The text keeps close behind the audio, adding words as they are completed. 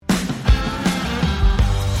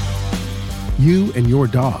You and your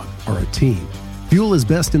dog are a team. Fuel is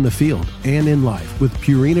best in the field and in life with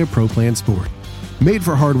Purina Pro Plan Sport. Made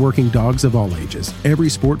for hardworking dogs of all ages, every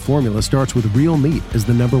sport formula starts with real meat as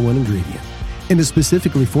the #1 ingredient and is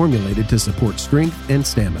specifically formulated to support strength and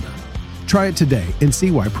stamina. Try it today and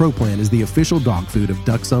see why Pro Plan is the official dog food of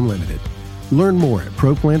Ducks Unlimited. Learn more at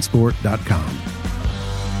ProPlansport.com.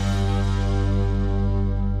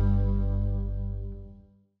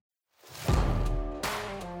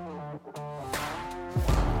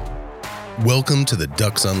 Welcome to the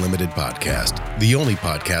Ducks Unlimited podcast, the only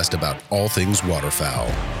podcast about all things waterfowl.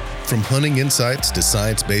 From hunting insights to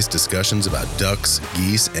science-based discussions about ducks,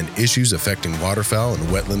 geese, and issues affecting waterfowl and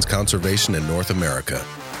wetlands conservation in North America,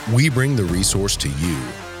 we bring the resource to you.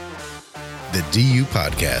 The DU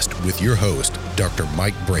Podcast with your host, Dr.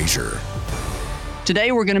 Mike Brazier.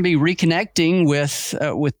 Today we're going to be reconnecting with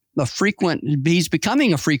he's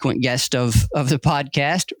becoming a frequent guest of the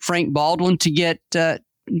podcast, Frank Baldwin,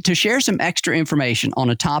 to share some extra information on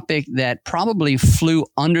a topic that probably flew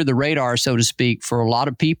under the radar, so to speak, for a lot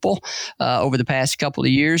of people over the past couple of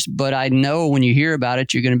years. But I know when you hear about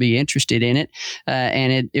it, you're going to be interested in it.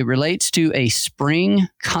 And it relates to a spring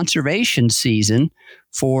conservation season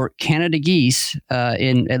for Canada geese,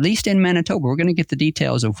 at least in Manitoba. We're going to get the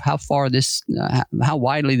details of how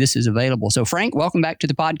widely this is available. So, Frank, welcome back to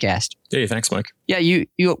the podcast. Hey, thanks, Mike. Yeah, you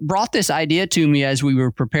brought this idea to me as we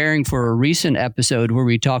were preparing for a recent episode where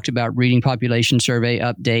we talked about breeding population survey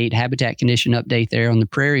update, habitat condition update there on the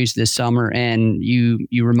prairies this summer. And you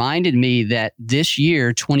reminded me that this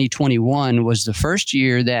year, 2021, was the first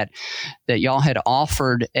year that y'all had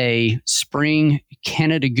offered a spring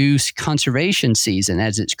Canada goose conservation season,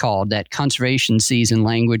 as it's called. That conservation season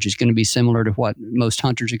language is going to be similar to what most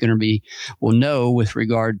hunters will know with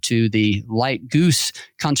regard to the light goose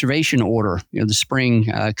conservation order, the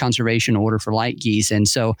spring conservation order for light geese. And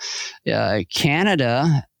so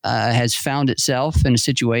Canada has found itself in a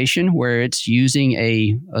situation where it's using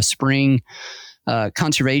a spring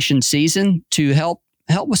conservation season to help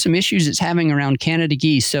with some issues it's having around Canada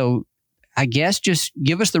geese. So I guess just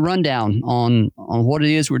give us the rundown on what it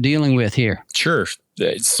is we're dealing with here. Sure.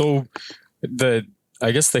 So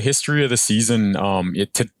I guess the history of the season,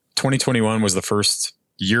 2021 was the first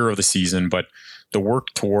year of the season, but the work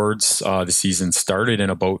towards the season started in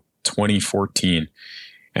about 2014.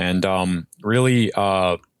 And really,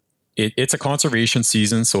 it's a conservation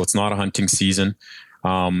season, so it's not a hunting season,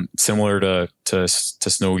 similar to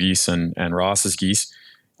snow geese and Ross's geese.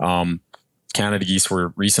 Canada geese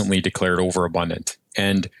were recently declared overabundant.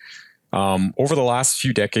 And over the last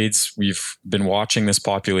few decades, we've been watching this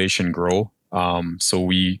population grow. So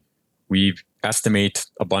we estimate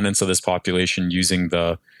abundance of this population using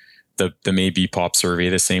the May Pop survey,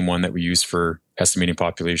 the same one that we use for estimating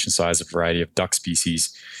population size of a variety of duck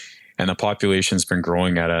species. And the population's been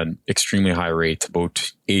growing at an extremely high rate,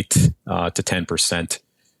 about 8 to 10%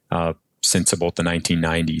 since about the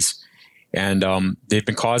 1990s. And they've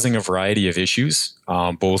been causing a variety of issues,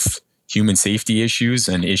 both human safety issues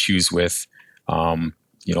and issues with,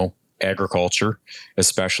 agriculture,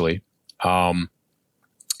 especially. The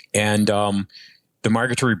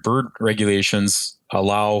migratory bird regulations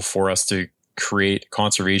allow for us to create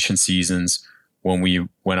conservation seasons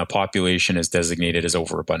when a population is designated as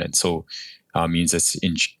overabundant. So means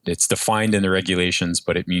it's defined in the regulations,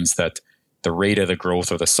 but it means that the rate of the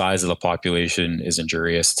growth or the size of the population is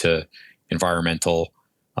injurious to environmental,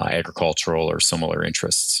 agricultural, or similar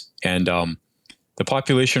interests. And the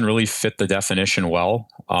population really fit the definition well.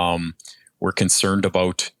 We're concerned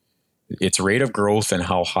about its rate of growth and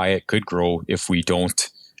how high it could grow if we don't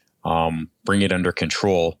bring it under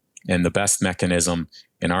control. And the best mechanism,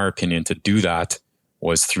 in our opinion, to do that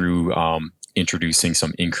was through introducing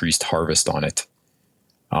some increased harvest on it.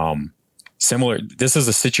 This is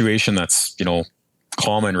a situation that's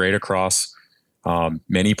common right across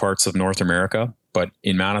many parts of North America, but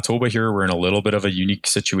in Manitoba here, we're in a little bit of a unique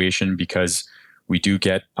situation because we do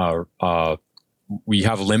get we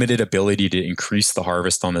have limited ability to increase the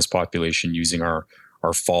harvest on this population using our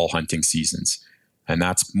fall hunting seasons, and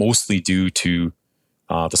that's mostly due to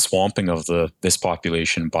the swamping of this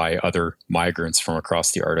population by other migrants from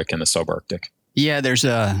across the Arctic and the subarctic. Yeah, there's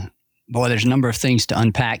a number of things to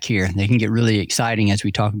unpack here. They can get really exciting as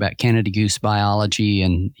we talk about Canada goose biology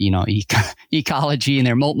and ecology and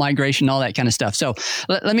their molt migration, all that kind of stuff. So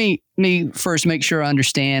let me first make sure I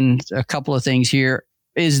understand a couple of things here.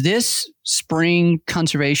 Is this spring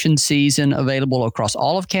conservation season available across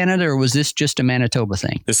all of Canada, or was this just a Manitoba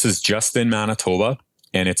thing? This is just in Manitoba,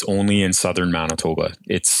 and it's only in southern Manitoba.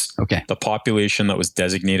 It's okay. The population that was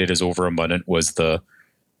designated as overabundant was the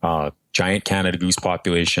giant Canada goose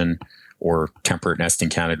population, or temperate nesting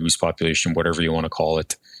Canada goose population, whatever you want to call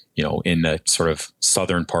it, in the sort of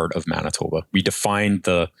southern part of Manitoba. We defined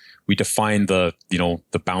the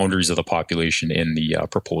the boundaries of the population in the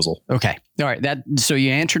proposal. Okay. All right. So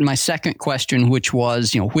you answered my second question, which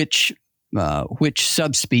was, which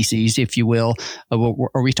subspecies, if you will,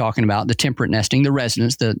 are we talking about? The temperate nesting, the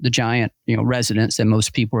residents, the giant, residents that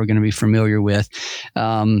most people are going to be familiar with.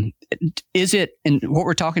 Is it, and what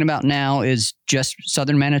we're talking about now is just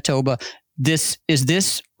southern Manitoba. Is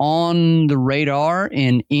this on the radar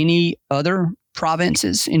in any other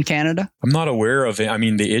provinces in Canada? I'm not aware of it. I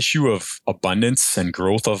mean, the issue of abundance and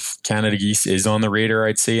growth of Canada geese is on the radar,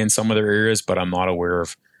 I'd say, in some other areas, but I'm not aware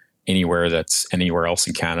of anywhere else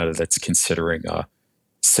in Canada that's considering a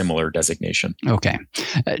similar designation. Okay.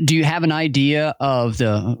 Do you have an idea of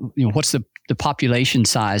what's the population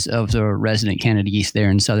size of the resident Canada geese there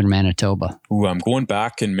in southern Manitoba? Ooh, I'm going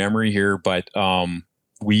back in memory here, but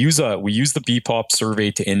we use the BPOP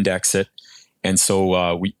survey to index it, and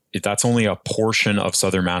so that's only a portion of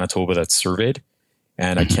southern Manitoba that's surveyed.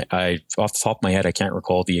 And I off the top of my head, I can't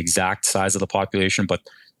recall the exact size of the population, but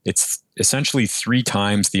it's essentially 3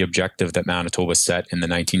 times the objective that Manitoba set in the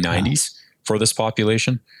 1990s for this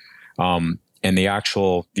population. And the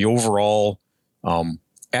overall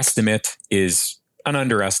estimate is an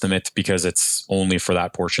underestimate because it's only for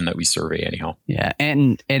that portion that we survey anyhow. Yeah.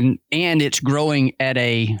 And it's growing at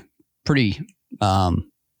a pretty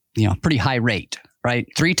high rate, right?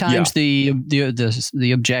 3 times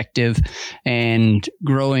the objective and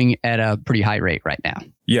growing at a pretty high rate right now.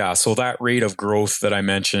 Yeah. So that rate of growth that I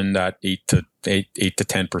mentioned, at 8 to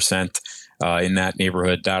 10% in that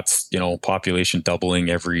neighborhood, that's, population doubling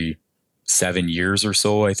every 7 years or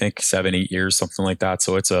so, I think 7-8 years, something like that.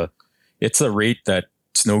 So it's a rate that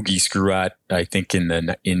snow geese grew at, I think in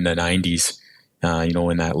the 90s,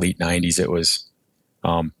 in that late 90s,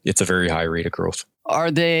 it's a very high rate of growth.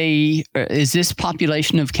 Is this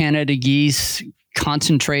population of Canada geese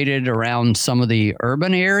concentrated around some of the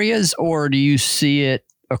urban areas, or do you see it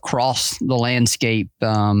across the landscape,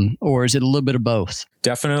 or is it a little bit of both?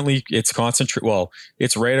 Definitely, it's concentrated. Well,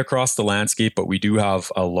 it's right across the landscape, but we do have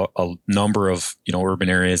a number of urban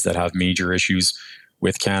areas that have major issues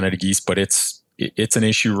with Canada geese. But it's an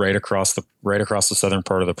issue right across the southern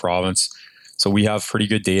part of the province. So we have pretty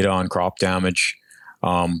good data on crop damage,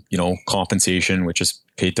 compensation, which is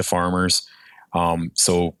paid to farmers.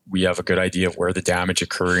 So we have a good idea of where the damage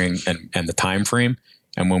occurring and the time frame.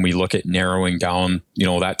 And when we look at narrowing down,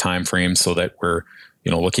 that time frame so that we're,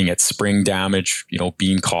 looking at spring damage,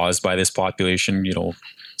 being caused by this population,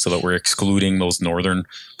 so that we're excluding those northern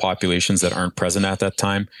populations that aren't present at that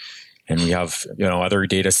time. And we have, other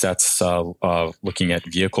data sets looking at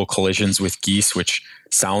vehicle collisions with geese, which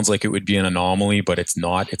sounds like it would be an anomaly, but it's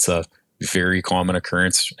not. It's a very common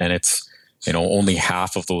occurrence, and it's, only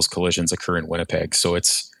half of those collisions occur in Winnipeg. So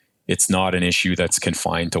it's not an issue that's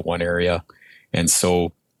confined to one area. And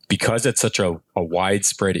so because it's such a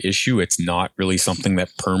widespread issue, it's not really something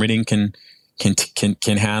that permitting can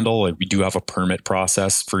handle. And we do have a permit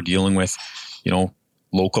process for dealing with,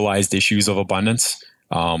 localized issues of abundance.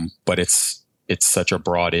 But it's such a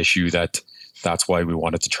broad issue that's why we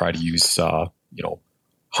wanted to try to use,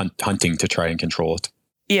 hunting to try and control it.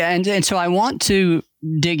 Yeah, and so I want to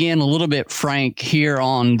dig in a little bit, Frank, here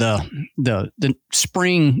on the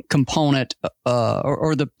spring component,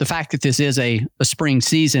 or the fact that this is a spring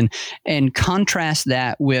season, and contrast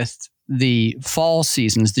that with the fall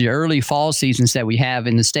seasons, the early fall seasons that we have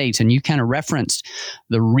in the States. And you kind of referenced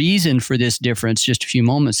the reason for this difference just a few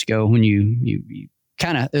moments ago when you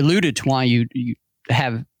kind of alluded to why you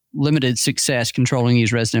have limited success controlling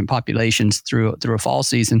these resident populations through a fall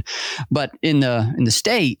season. But in the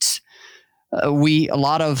States, a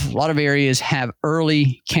lot of areas have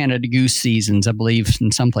early Canada goose seasons. I believe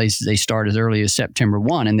in some places they start as early as September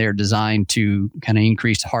 1, and they're designed to kind of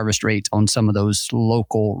increase harvest rates on some of those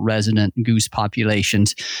local resident goose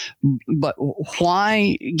populations. But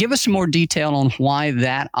why? Give us some more detail on why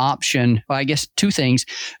that option. Well, I guess 2 things.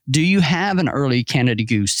 Do you have an early Canada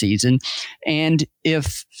goose season? And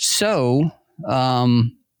if so,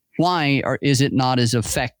 why is it not as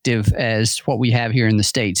effective as what we have here in the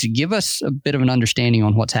States? Give us a bit of an understanding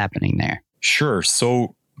on what's happening there. Sure.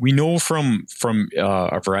 So we know from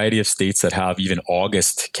a variety of states that have even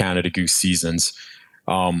August Canada goose seasons,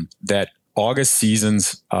 that August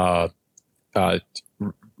seasons, in a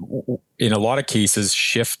lot of cases,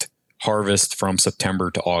 shift harvest from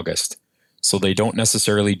September to August. So they don't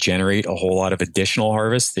necessarily generate a whole lot of additional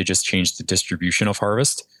harvest. They just change the distribution of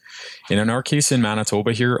harvest. And in our case in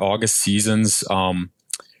Manitoba here, August seasons would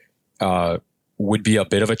be a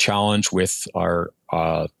bit of a challenge with our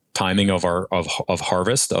timing of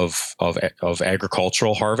harvest of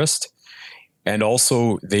agricultural harvest. And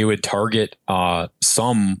also they would target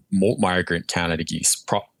some molt migrant Canada geese,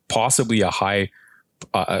 possibly a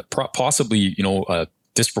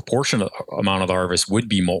disproportionate amount of the harvest would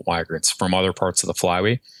be molt migrants from other parts of the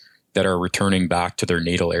flyway that are returning back to their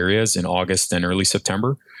natal areas in August and early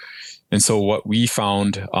September. And so what we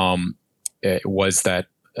found was that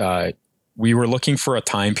we were looking for a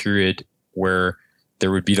time period where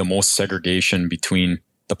there would be the most segregation between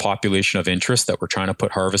the population of interest that we're trying to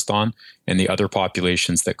put harvest on and the other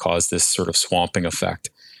populations that cause this sort of swamping effect.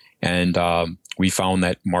 And we found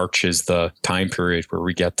that March is the time period where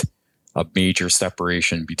we get a major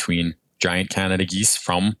separation between giant Canada geese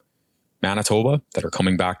from Manitoba that are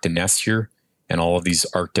coming back to nest here, and all of these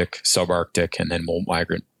Arctic, subarctic, and then molt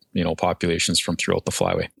migrant populations from throughout the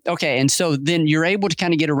flyway. Okay. And so then you're able to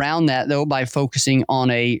kind of get around that, though, by focusing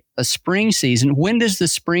on a spring season. When does the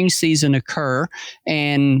spring season occur,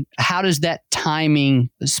 and how does that timing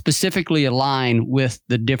specifically align with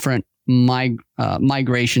the different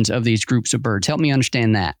migrations of these groups of birds? Help me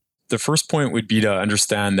understand that. The first point would be to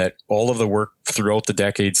understand that all of the work throughout the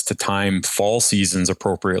decades to time fall seasons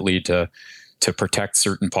appropriately to protect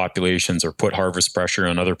certain populations or put harvest pressure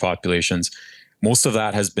on other populations, most of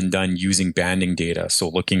that has been done using banding data. So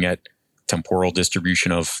looking at temporal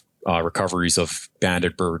distribution of recoveries of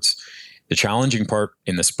banded birds. The challenging part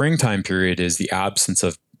in the springtime period is the absence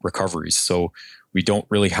of recoveries. So we don't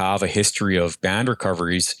really have a history of band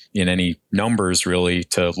recoveries in any numbers really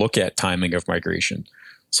to look at timing of migration.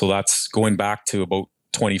 So that's going back to about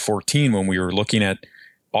 2014 when we were looking at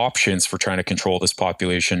options for trying to control this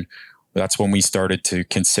population. That's when we started to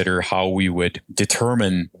consider how we would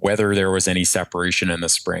determine whether there was any separation in the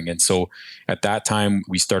spring. And so at that time,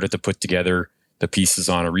 we started to put together the pieces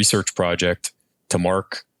on a research project to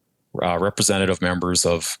mark representative members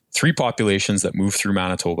of 3 populations that move through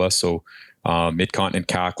Manitoba. So mid-continent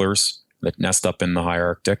cacklers that nest up in the high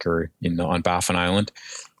Arctic or on Baffin Island,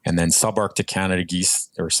 and then subarctic Canada geese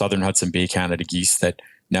or southern Hudson Bay Canada geese that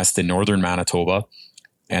nest in northern Manitoba,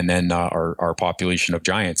 and then our population of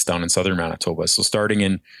giants down in southern Manitoba. So starting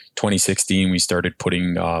in 2016, we started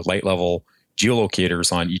putting light level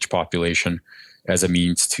geolocators on each population as a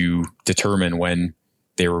means to determine when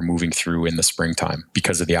they were moving through in the springtime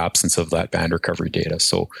because of the absence of that band recovery data.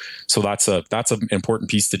 So that's an important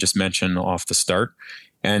piece to just mention off the start.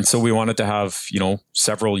 And so we wanted to have,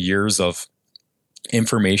 several years of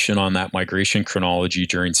information on that migration chronology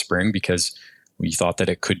during spring because we thought that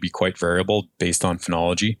it could be quite variable based on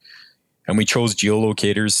phenology. And we chose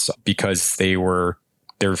geolocators because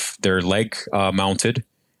they're leg mounted.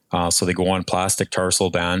 So they go on plastic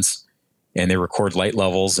tarsal bands and they record light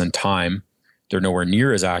levels and time. They're nowhere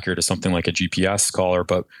near as accurate as something like a GPS collar,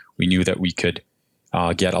 but we knew that we could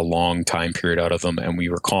get a long time period out of them. And we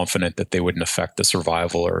were confident that they wouldn't affect the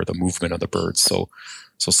survival or the movement of the birds. So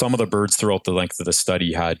some of the birds throughout the length of the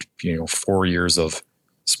study had, 4 years of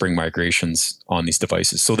spring migrations on these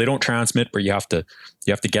devices. So they don't transmit, but you have to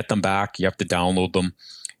get them back. You have to download them,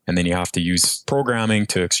 and then you have to use programming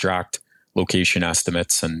to extract location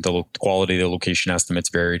estimates. And the quality of the location estimates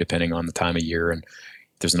vary depending on the time of year. And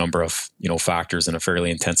there's a number of factors in a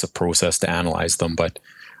fairly intensive process to analyze them. But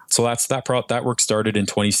so that work started in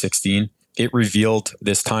 2016. It revealed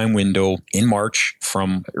this time window in March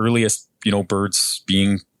from earliest birds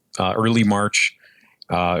being early March,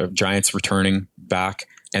 giants returning back,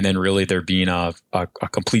 and then really there being a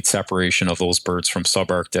complete separation of those birds from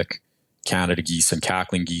subarctic Canada geese and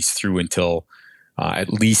cackling geese through until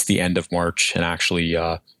at least the end of March and actually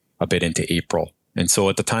a bit into April. And so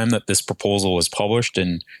at the time that this proposal was published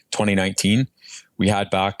in 2019, we had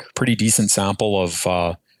back a pretty decent sample of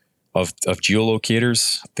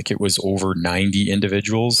geolocators. I think it was over 90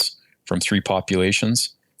 individuals from 3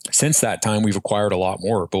 populations. Since that time, we've acquired a lot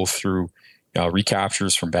more, both through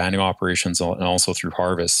recaptures from banding operations and also through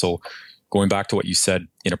harvest. So going back to what you said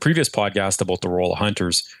in a previous podcast about the role of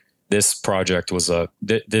hunters, this project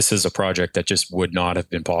this is a project that just would not have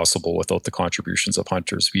been possible without the contributions of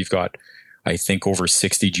hunters. We've got, I think, over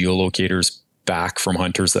 60 geolocators back from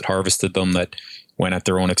hunters that harvested them that went at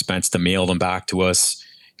their own expense to mail them back to us.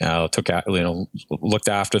 Looked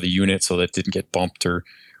after the unit so that it didn't get bumped or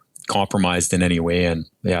compromised in any way. And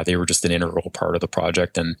they were just an integral part of the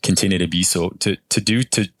project and continue to be so.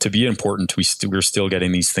 To be important, we're still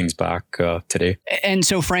getting these things back today. And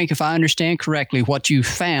so, Frank, if I understand correctly, what you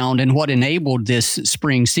found and what enabled this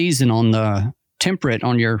spring season on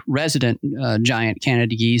your resident giant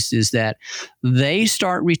Canada geese is that they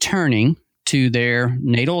start returning to their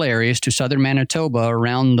natal areas, to southern Manitoba,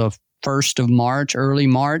 around the 1st of March, early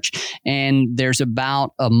March, and there's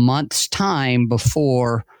about a month's time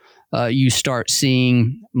before you start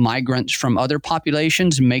seeing migrants from other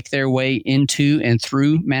populations make their way into and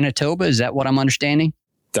through Manitoba. Is that what I'm understanding?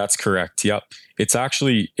 That's correct. Yep. It's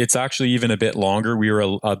actually even a bit longer. We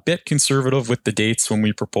were a bit conservative with the dates when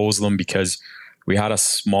we proposed them because we had a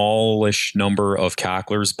smallish number of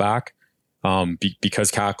cacklers back. Because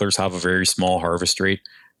cacklers have a very small harvest rate,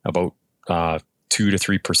 about 2 to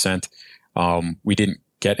 3%. We didn't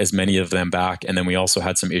get as many of them back, and then we also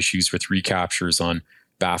had some issues with recaptures on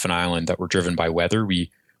Baffin Island that were driven by weather. We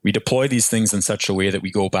deploy these things in such a way that we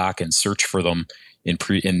go back and search for them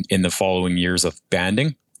in the following years of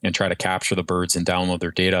banding and try to capture the birds and download their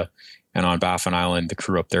data. And on Baffin Island, the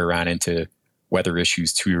crew up there ran into weather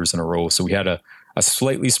issues 2 years in a row. So we had a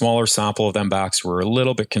slightly smaller sample of them back. So we're a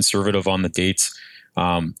little bit conservative on the dates.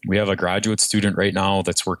 We have a graduate student right now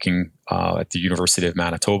that's working at the University of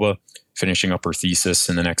Manitoba, finishing up her thesis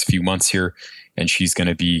in the next few months here. And she's going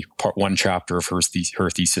to be one chapter of her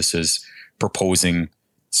thesis is proposing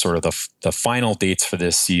sort of the final dates for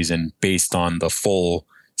this season based on the full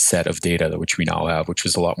set of data which we now have, which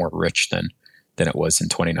was a lot more rich than it was in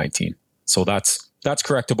 2019. So that's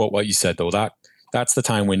correct about what you said, though. That's the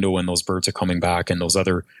time window when those birds are coming back, and those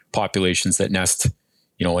other populations that nest,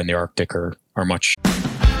 in the Arctic are much.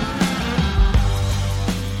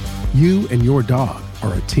 You and your dog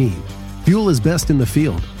are a team. Fuel is best in the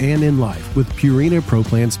field and in life with Purina Pro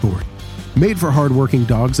Plan Sport. Made for hardworking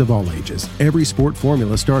dogs of all ages, every sport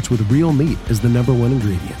formula starts with real meat as the number one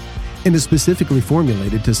ingredient and is specifically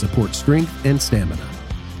formulated to support strength and stamina.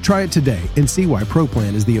 Try it today and see why Pro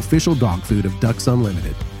Plan is the official dog food of Ducks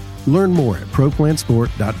Unlimited. Learn more at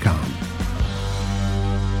ProPlansport.com.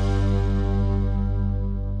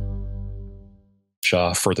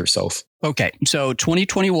 Further south. Okay, so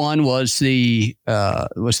 2021 was the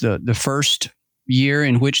first year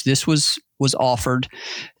in which this was offered.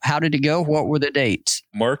 How did it go? What were the dates?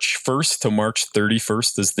 March 1st to March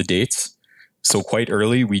 31st is the dates. So quite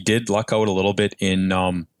early. We did luck out a little bit in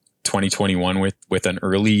 2021 with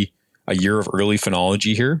a year of early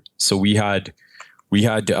phenology here. So we had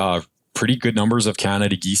pretty good numbers of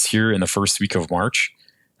Canada geese here in the first week of March.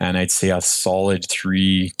 And I'd say a solid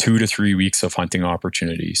 2 to 3 weeks of hunting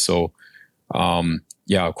opportunity. So,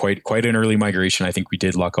 quite an early migration. I think we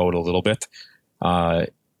did luck out a little bit,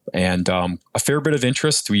 and a fair bit of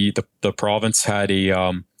interest. The province had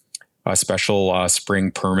a special spring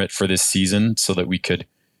permit for this season, so that we could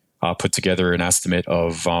put together an estimate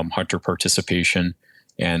of hunter participation.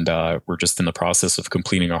 And we're just in the process of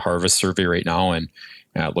completing a harvest survey right now, and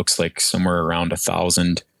it looks like somewhere around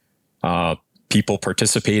 1,000 people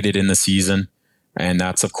participated in the season, and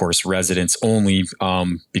that's of course residents only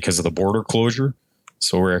because of the border closure.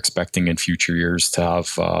 So we're expecting in future years to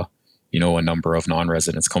have a number of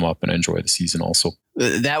non-residents come up and enjoy the season also.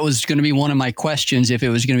 That was going to be one of my questions, if it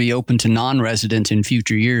was going to be open to non-residents in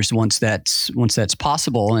future years once that's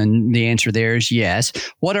possible, and the answer there is yes.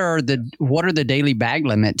 What are the daily bag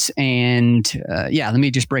limits? And let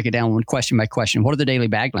me just break it down one question by question. What are the daily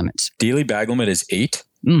bag limits? Daily bag limit is 8.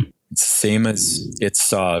 It's the same as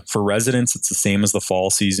for residents. It's the same as the fall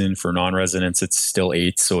season. For non-residents, it's still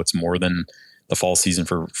 8. So it's more than the fall season.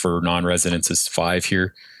 For non-residents is 5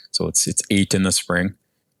 here. So it's 8 in the spring.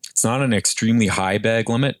 It's not an extremely high bag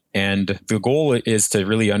limit. And the goal is to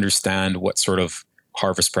really understand what sort of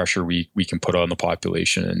harvest pressure we can put on the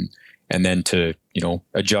population, and then to,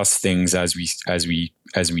 adjust things as we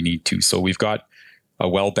need to. So we've got a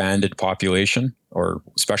well-banded population, or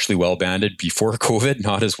especially well-banded before COVID,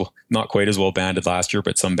 not quite as well-banded last year,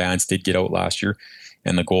 but some bands did get out last year.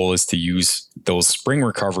 And the goal is to use those spring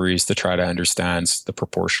recoveries to try to understand the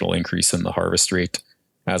proportional increase in the harvest rate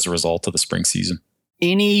as a result of the spring season.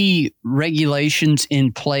 Any regulations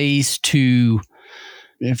in place to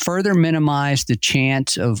further minimize the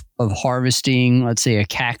chance of harvesting, let's say, a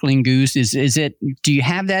cackling goose? Do you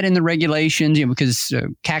have that in the regulations? Because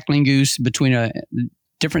cackling goose, between a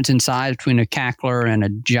difference in size between a cackler and a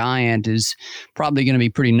giant, is probably going to be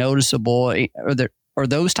pretty noticeable. Are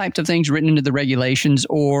those types of things written into the regulations,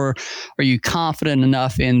 or are you confident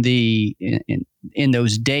enough in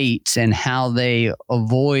those dates and how they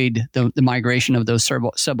avoid the migration of those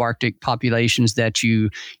subarctic populations that you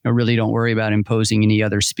really don't worry about imposing any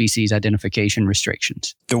other species identification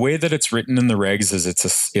restrictions? The way that it's written in the regs is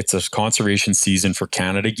it's a conservation season for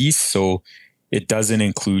Canada geese, so it doesn't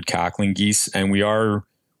include cackling geese, and we are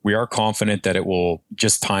confident that it will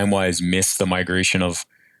just time-wise miss the migration of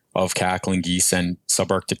cackling geese and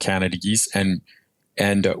subarctic Canada geese, and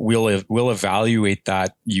we'll evaluate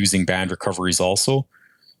that using band recoveries also.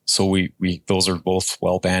 So we those are both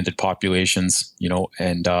well-banded populations,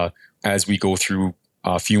 and as we go through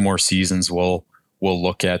a few more seasons, we'll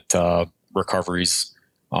look at recoveries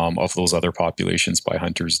of those other populations by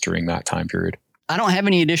hunters during that time period. I don't have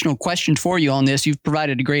any additional questions for you on this. You've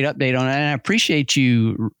provided a great update on it, and I appreciate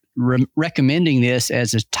you recommending this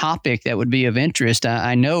as a topic that would be of interest.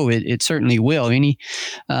 I know it certainly will.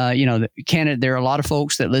 Canada, there are a lot of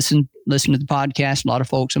folks that listen to the podcast, a lot of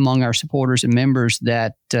folks among our supporters and members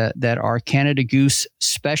that are Canada goose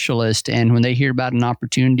specialists. And when they hear about an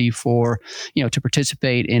opportunity for, to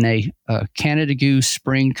participate in a Canada goose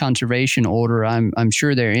spring conservation order, I'm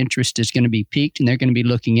sure their interest is going to be piqued and they're going to be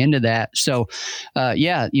looking into that. So,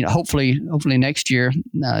 hopefully next year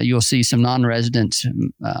you'll see some non-residents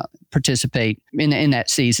participate in that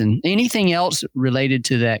season. Anything else related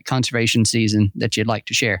to that conservation season that you'd like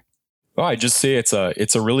to share? Well, I'd just say it's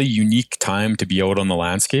a really unique time to be out on the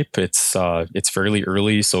landscape. It's fairly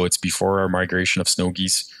early, so it's before our migration of snow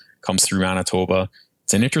geese comes through Manitoba.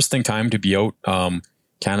 It's an interesting time to be out.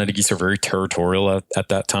 Canada geese are very territorial at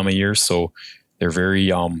that time of year, so they're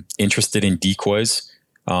very interested in decoys.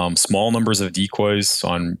 Small numbers of decoys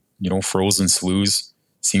on frozen sloughs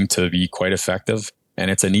seem to be quite effective,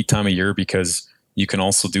 and it's a neat time of year because you can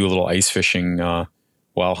also do a little ice fishing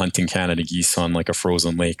while hunting Canada geese on like a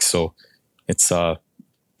frozen lake. So it's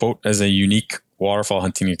both as a unique waterfowl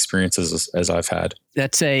hunting experience as I've had.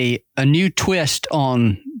 That's a new twist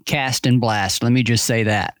on cast and blast. Let me just say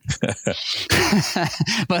that.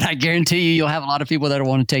 But I guarantee you'll have a lot of people that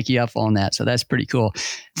want to take you up on that. So that's pretty cool.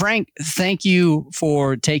 Frank, thank you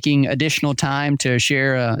for taking additional time to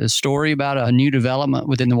share a story about a new development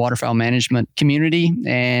within the waterfowl management community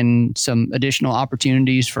and some additional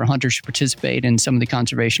opportunities for hunters to participate in some of the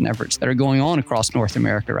conservation efforts that are going on across North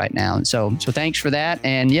America right now. And so thanks for that.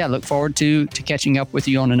 And look forward to catching up with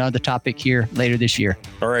you on another topic here later this year.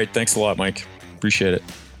 All right. Thanks a lot, Mike. Appreciate it.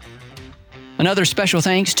 Another special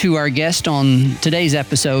thanks to our guest on today's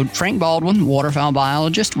episode, Frank Baldwin, waterfowl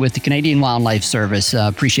biologist with the Canadian Wildlife Service.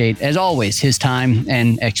 Appreciate, as always, his time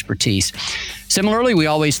and expertise. Similarly, we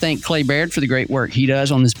always thank Clay Baird for the great work he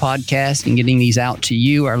does on this podcast and getting these out to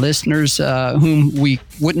you, our listeners, whom we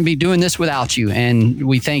wouldn't be doing this without you. And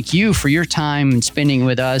we thank you for your time and spending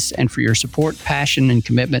with us and for your support, passion, and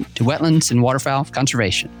commitment to wetlands and waterfowl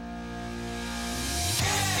conservation.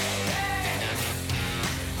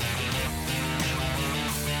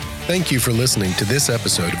 Thank you for listening to this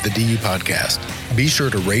episode of the DU Podcast. Be sure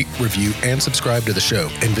to rate, review, and subscribe to the show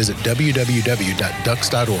and visit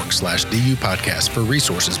www.ducks.org/DU Podcast for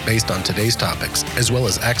resources based on today's topics, as well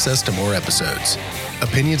as access to more episodes.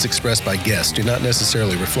 Opinions expressed by guests do not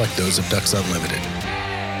necessarily reflect those of Ducks Unlimited.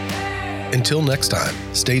 Until next time,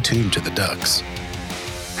 stay tuned to the Ducks.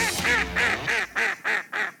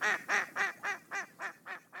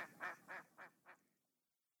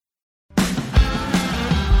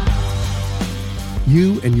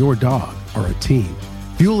 You and your dog are a team.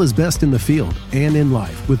 Fuel is best in the field and in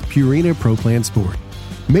life with Purina Pro Plan Sport.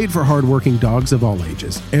 Made for hardworking dogs of all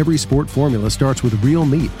ages, every sport formula starts with real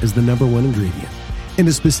meat as the #1 ingredient and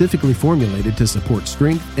is specifically formulated to support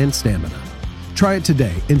strength and stamina. Try it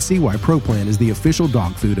today and see why Pro Plan is the official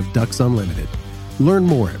dog food of Ducks Unlimited. Learn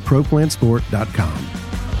more at ProPlansport.com.